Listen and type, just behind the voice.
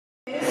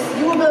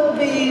you will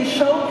be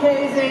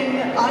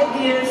showcasing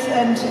ideas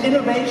and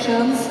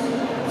innovations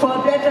for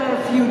a better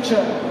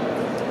future,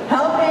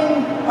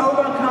 helping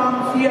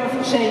overcome fear of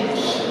change,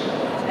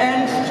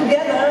 and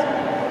together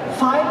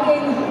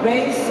finding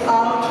ways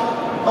out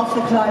of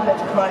the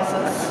climate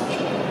crisis.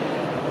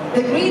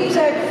 The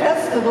Greentech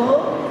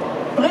Festival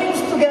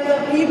brings together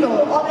people,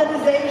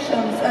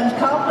 organizations and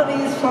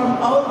companies from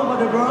all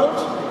over the world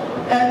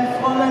and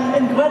from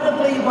an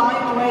incredibly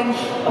wide range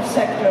of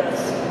sectors.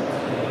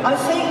 I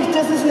think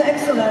this is an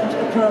excellent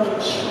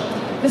approach.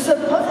 With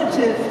a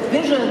positive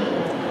vision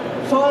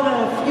for the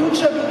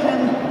future, we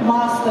can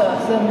master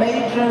the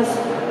major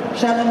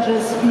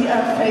challenges we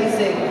are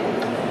facing.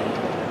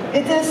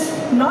 It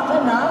is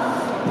not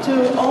enough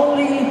to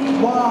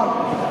only warn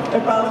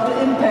about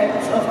the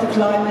impacts of the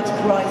climate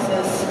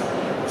crisis.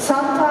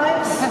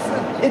 Sometimes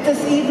it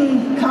is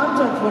even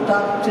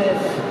counterproductive.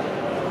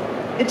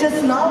 It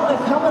is now a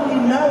commonly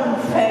known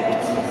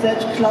fact that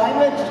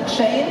climate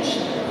change,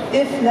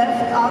 if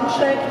left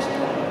unchecked,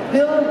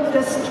 will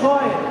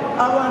destroy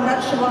our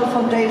natural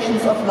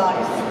foundations of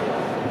life.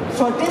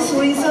 For this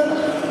reason,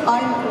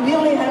 I'm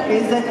really happy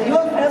that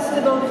your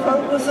festival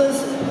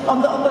focuses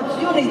on the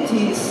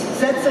opportunities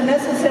that the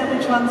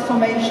necessary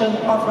transformation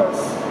offers.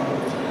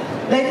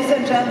 Ladies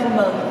and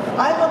gentlemen,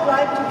 I would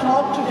like to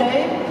talk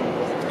today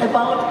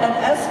about an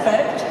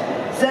aspect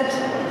that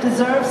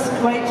deserves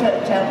greater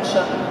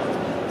attention: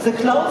 the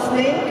close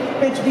link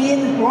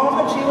between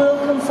raw material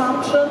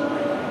consumption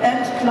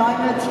and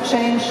climate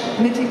change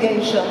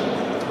mitigation.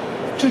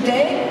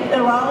 Today,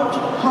 around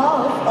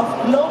half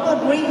of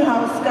global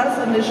greenhouse gas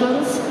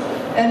emissions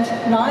and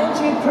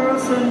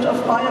 90% of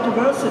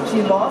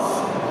biodiversity loss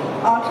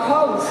are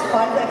caused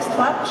by the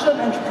extraction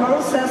and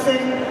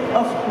processing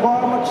of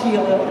raw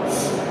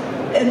materials.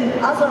 In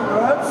other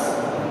words,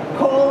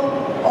 coal,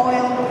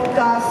 oil,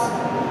 gas,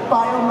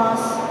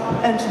 biomass,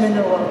 and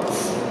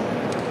minerals.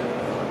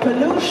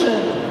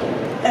 Pollution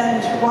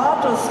and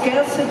water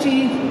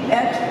scarcity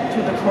add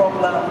to the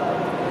problem.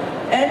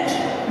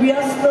 And we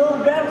are still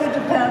very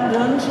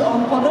dependent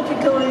on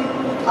politically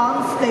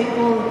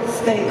unstable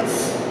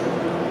states.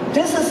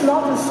 This is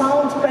not a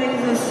sound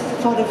basis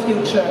for the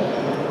future.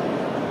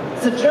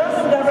 The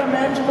German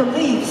government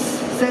believes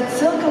that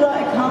circular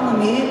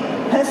economy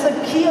has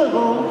a key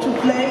role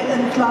to play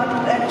in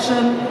climate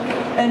action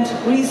and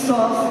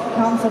resource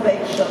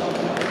conservation.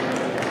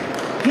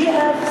 We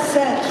have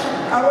set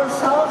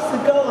ourselves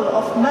the goal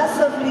of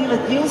massively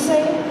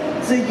reducing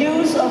the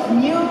use of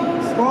new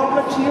raw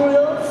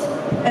materials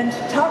and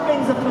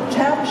tapping the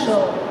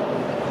potential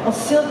of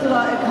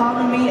circular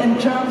economy in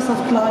terms of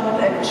climate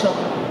action.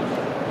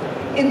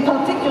 In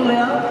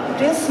particular,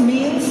 this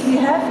means we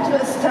have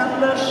to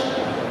establish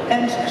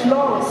and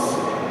close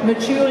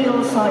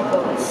material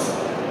cycles.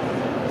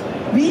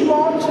 We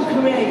want to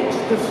create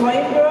the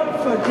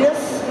framework for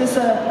this with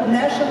a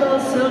national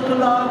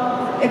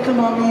circular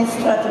economy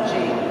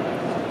strategy.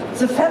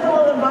 The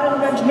Federal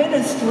Environment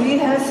Ministry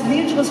has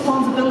lead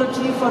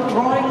responsibility for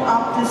drawing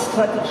up this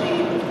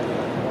strategy.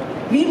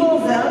 We will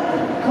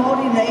then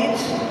coordinate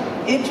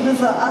it with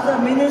the other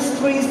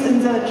ministries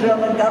in the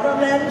German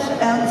government,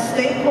 and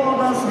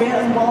stakeholders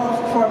were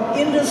involved from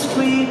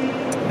industry,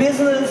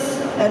 business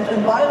and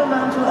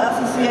environmental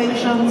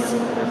associations,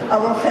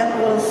 our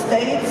federal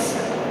states,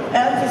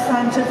 and the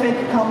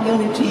scientific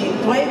community,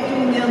 trade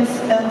unions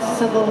and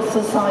civil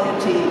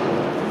society.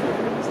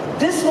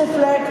 This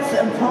reflects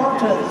the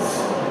importance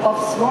of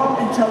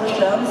strong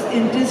intelligence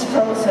in this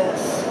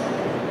process.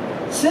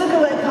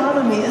 Circular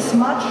economy is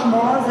much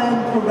more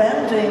than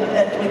preventing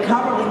and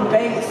recovering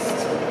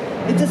waste.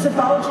 It is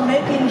about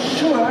making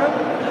sure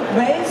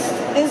waste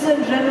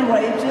isn't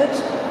generated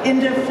in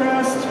the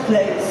first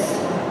place.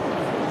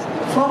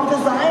 From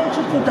design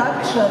to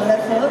production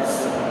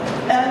methods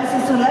and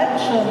the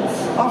selections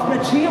of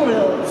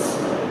materials,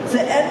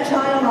 the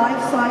entire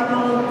life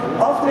cycle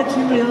of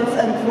materials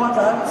and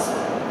products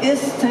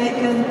is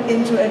taken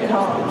into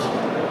account.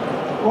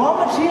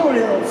 Raw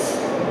materials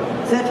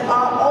that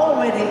are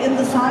already in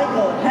the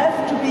cycle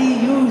have to be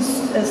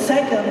used a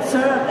second,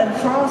 third and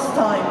fourth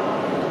time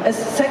as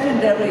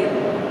secondary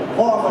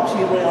raw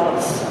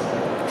materials.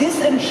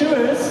 This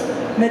ensures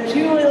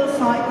material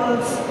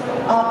cycles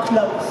are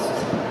closed.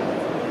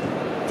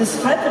 The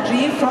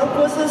strategy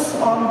focuses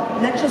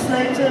on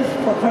legislative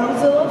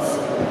proposals,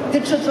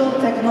 digital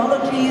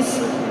technologies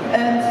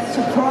and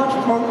support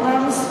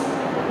programs,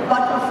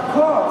 but of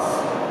course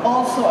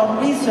also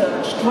on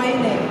research,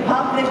 training,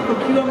 public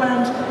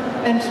procurement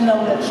and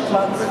knowledge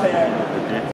transfer.